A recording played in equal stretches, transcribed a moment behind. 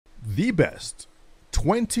the best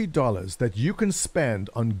 $20 that you can spend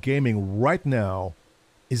on gaming right now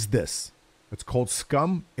is this. It's called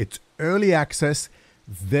SCUM. It's early access.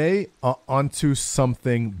 They are onto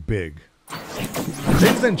something big.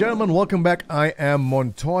 Ladies and gentlemen, welcome back. I am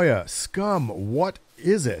Montoya. SCUM, what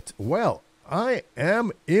is it? Well, I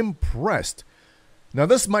am impressed. Now,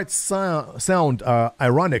 this might sound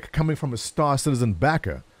ironic coming from a Star Citizen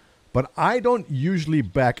backer, but I don't usually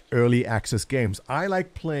back early access games. I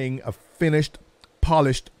like playing a finished,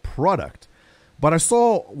 polished product. But I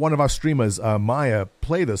saw one of our streamers, Maya,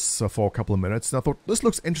 play this for a couple of minutes, and I thought, this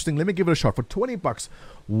looks interesting. Let me give it a shot. For 20 bucks,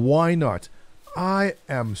 why not? I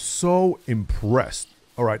am so impressed.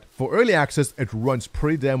 All right, for early access, it runs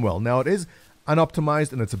pretty damn well. Now, it is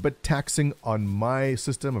unoptimized, and it's a bit taxing on my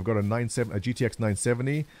system. I've got a GTX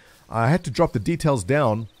 970. I had to drop the details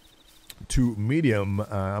down to medium.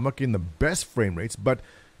 I'm not getting the best frame rates, but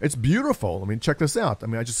it's beautiful. I mean, check this out. I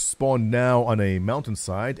mean, I just spawned now on a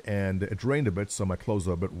mountainside, and it rained a bit, so my clothes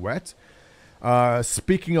are a bit wet.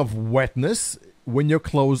 Speaking of wetness, when your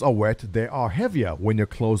clothes are wet, they are heavier. When your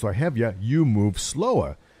clothes are heavier, you move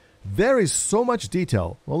slower. There is so much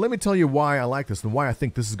detail. Well, let me tell you why I like this and why I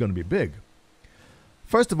think this is going to be big.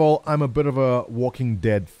 First of all, I'm a bit of a Walking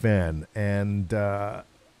Dead fan, and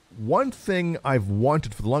one thing I've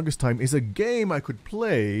wanted for the longest time is a game I could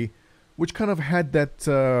play which kind of had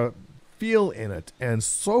that feel in it, and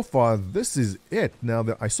so far, this is it. Now,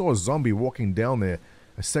 I saw a zombie walking down there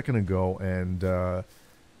a second ago, and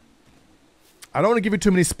I don't want to give you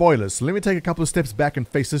too many spoilers, so let me take a couple of steps back and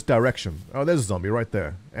face this direction. Oh, there's a zombie right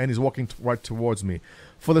there, and he's walking right towards me.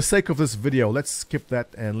 For the sake of this video, let's skip that,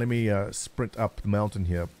 and let me sprint up the mountain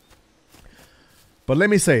here. But let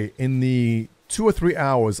me say, in the 2 or 3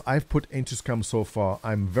 hours I've put into SCUM so far,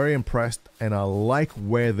 I'm very impressed, and I like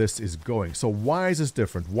where this is going. So why is this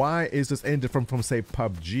different? Why is this any different from, say,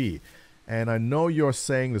 PUBG? And I know you're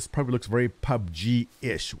saying this probably looks very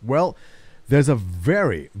PUBG-ish. Well, there's a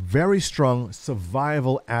very, very strong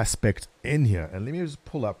survival aspect in here. And let me just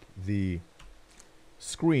pull up the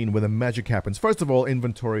screen where the magic happens. First of all,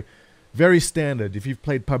 inventory. Very standard. If you've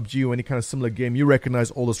played PUBG or any kind of similar game, you recognize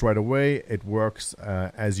all this right away. It works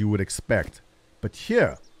as you would expect. But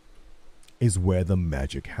here is where the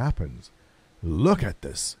magic happens. Look at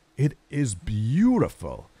this. It is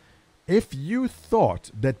beautiful. If you thought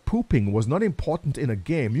that pooping was not important in a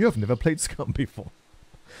game, you have never played SCUM before.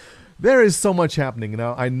 There is so much happening.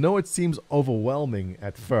 Now, I know it seems overwhelming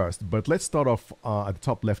at first, but let's start off at the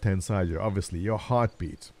top left-hand side here. Obviously, your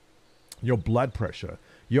heartbeat, your blood pressure,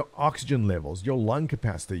 your oxygen levels, your lung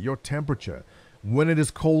capacity, your temperature. When it is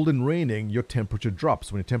cold and raining, your temperature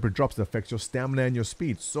drops. When your temperature drops, it affects your stamina and your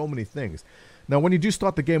speed. So many things. Now, when you do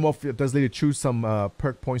start the game off, it does let you choose some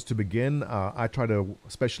perk points to begin. I try to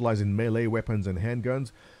specialize in melee weapons and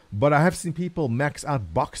handguns. But I have seen people max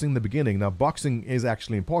out boxing in the beginning. Now, boxing is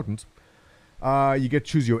actually important. You get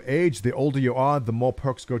to choose your age. The older you are, the more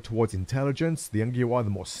perks go towards intelligence. The younger you are, the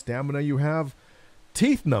more stamina you have.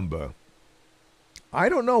 Teeth number. I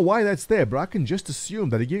don't know why that's there, but I can just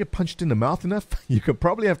assume that if you get punched in the mouth enough, you could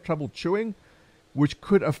probably have trouble chewing, which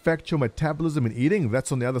could affect your metabolism and eating. That's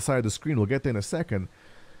on the other side of the screen. We'll get there in a second.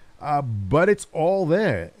 But it's all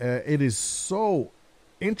there. It is so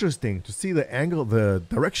interesting to see the angle, the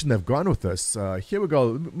direction they've gone with this. Here we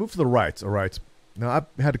go. Move to the right. All right. Now,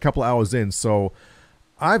 I've had a couple hours in, so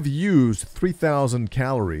I've used 3,000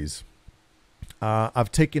 calories.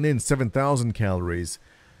 I've taken in 7,000 calories.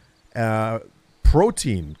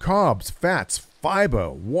 Protein, carbs, fats, fiber,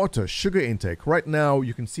 water, sugar intake. Right now,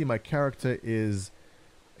 you can see my character is,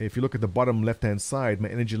 if you look at the bottom left-hand side, my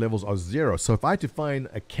energy levels are 0. So if I had to find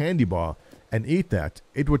a candy bar and eat that,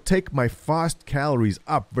 it would take my fast calories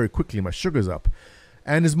up very quickly, my sugars up.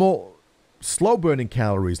 And there's more slow-burning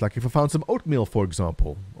calories, like if I found some oatmeal, for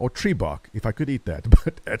example, or tree bark, if I could eat that.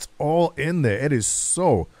 But it's all in there. It is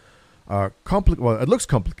so complicated. Well, it looks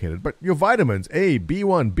complicated, but your vitamins, A,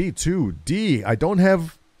 B1, B2, D. I don't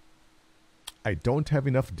have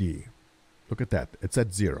enough D. Look at that. It's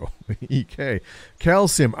at 0. EK.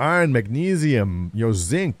 Calcium, iron, magnesium, your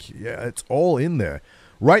zinc. Yeah, it's all in there.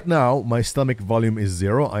 Right now, my stomach volume is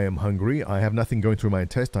 0. I am hungry. I have nothing going through my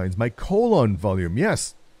intestines. My colon volume,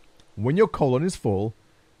 yes. When your colon is full,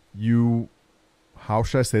 you, how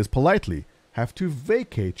should I say this politely, have to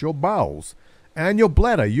vacate your bowels. And your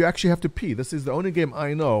bladder, you actually have to pee. This is the only game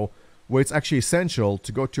I know where it's actually essential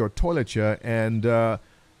to go to your toilet here and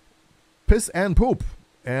piss and poop.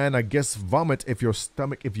 And I guess vomit if your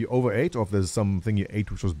stomach, if you overate, or if there's something you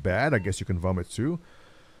ate which was bad, I guess you can vomit too.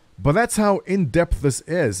 But that's how in-depth this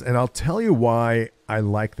is, and I'll tell you why I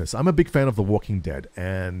like this. I'm a big fan of The Walking Dead,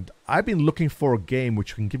 and I've been looking for a game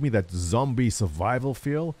which can give me that zombie survival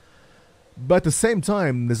feel. But at the same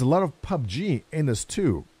time, there's a lot of PUBG in this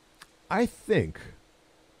too. I think,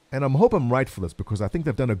 and I hope I'm right for this because I think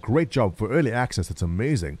they've done a great job for early access. It's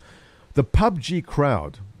amazing. The PUBG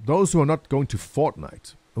crowd, those who are not going to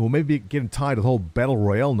Fortnite, or maybe getting tired of the whole Battle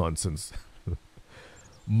Royale nonsense,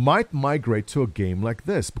 might migrate to a game like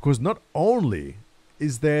this, because not only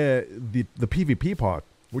is there the PvP part,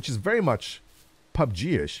 which is very much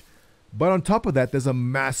PUBG-ish, but on top of that, there's a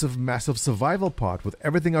massive survival part with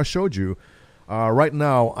everything I showed you. Right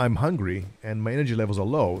now, I'm hungry and my energy levels are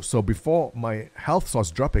low, so before my health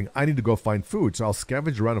starts dropping, I need to go find food, so I'll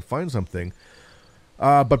scavenge around and find something.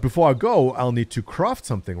 But before I go, I'll need to craft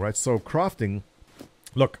something, right? So crafting,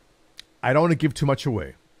 look, I don't want to give too much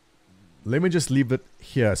away. Let me just leave it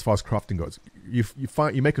here as far as crafting goes. You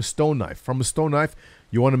make a stone knife. From a stone knife,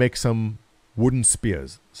 you want to make some wooden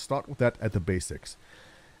spears. Start with that at the basics.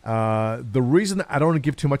 The reason I don't want to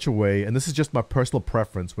give too much away, and this is just my personal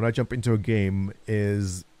preference when I jump into a game,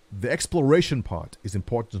 is the exploration part is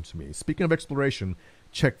important to me. Speaking of exploration,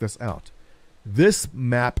 check this out. This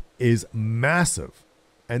map is massive,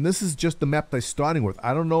 and this is just the map they're starting with.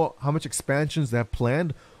 I don't know how much expansions they have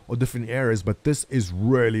planned or different areas, but this is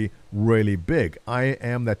really, really big. I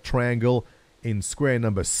am that triangle in square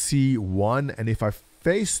number C1, and if I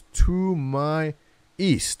face to my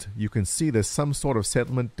east, you can see there's some sort of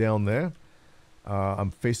settlement down there.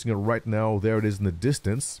 I'm facing it right now. There it is in the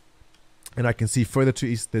distance, and I can see further to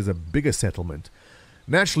east there's a bigger settlement.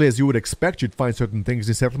 Naturally, as you would expect, you'd find certain things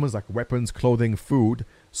in settlements like weapons, clothing, food.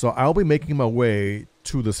 So I'll be making my way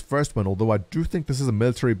to this first one, although I do think this is a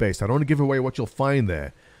military base. I don't want to give away what you'll find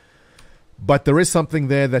there. But there is something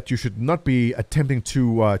there that you should not be attempting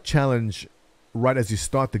to challenge right as you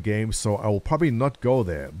start the game, so I will probably not go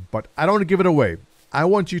there. But I don't want to give it away. I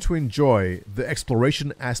want you to enjoy the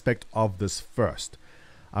exploration aspect of this first.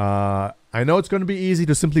 I know it's going to be easy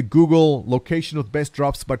to simply Google location with best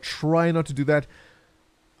drops, but try not to do that.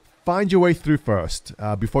 Find your way through first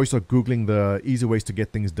before you start Googling the easy ways to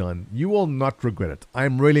get things done. You will not regret it.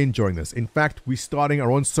 I'm really enjoying this. In fact, we're starting our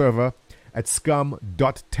own server at scum.test.gg.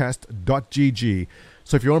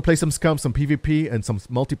 So if you want to play some SCUM, some PvP, and some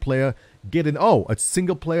multiplayer, get in. Oh, it's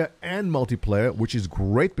single player and multiplayer, which is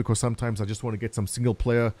great because sometimes I just want to get some single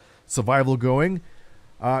player survival going.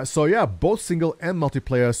 So yeah, both single and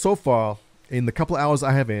multiplayer. So far, in the couple hours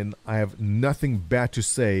I have nothing bad to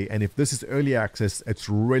say. And if this is early access, it's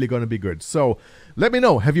really going to be good. So let me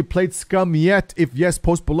know. Have you played SCUM yet? If yes,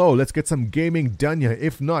 post below. Let's get some gaming done here.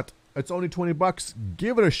 If not, it's only 20 bucks.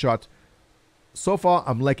 Give it a shot. So far,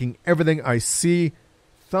 I'm liking everything I see.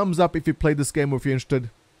 Thumbs up if you played this game or if you're interested.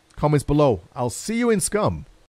 Comments below. I'll see you in SCUM.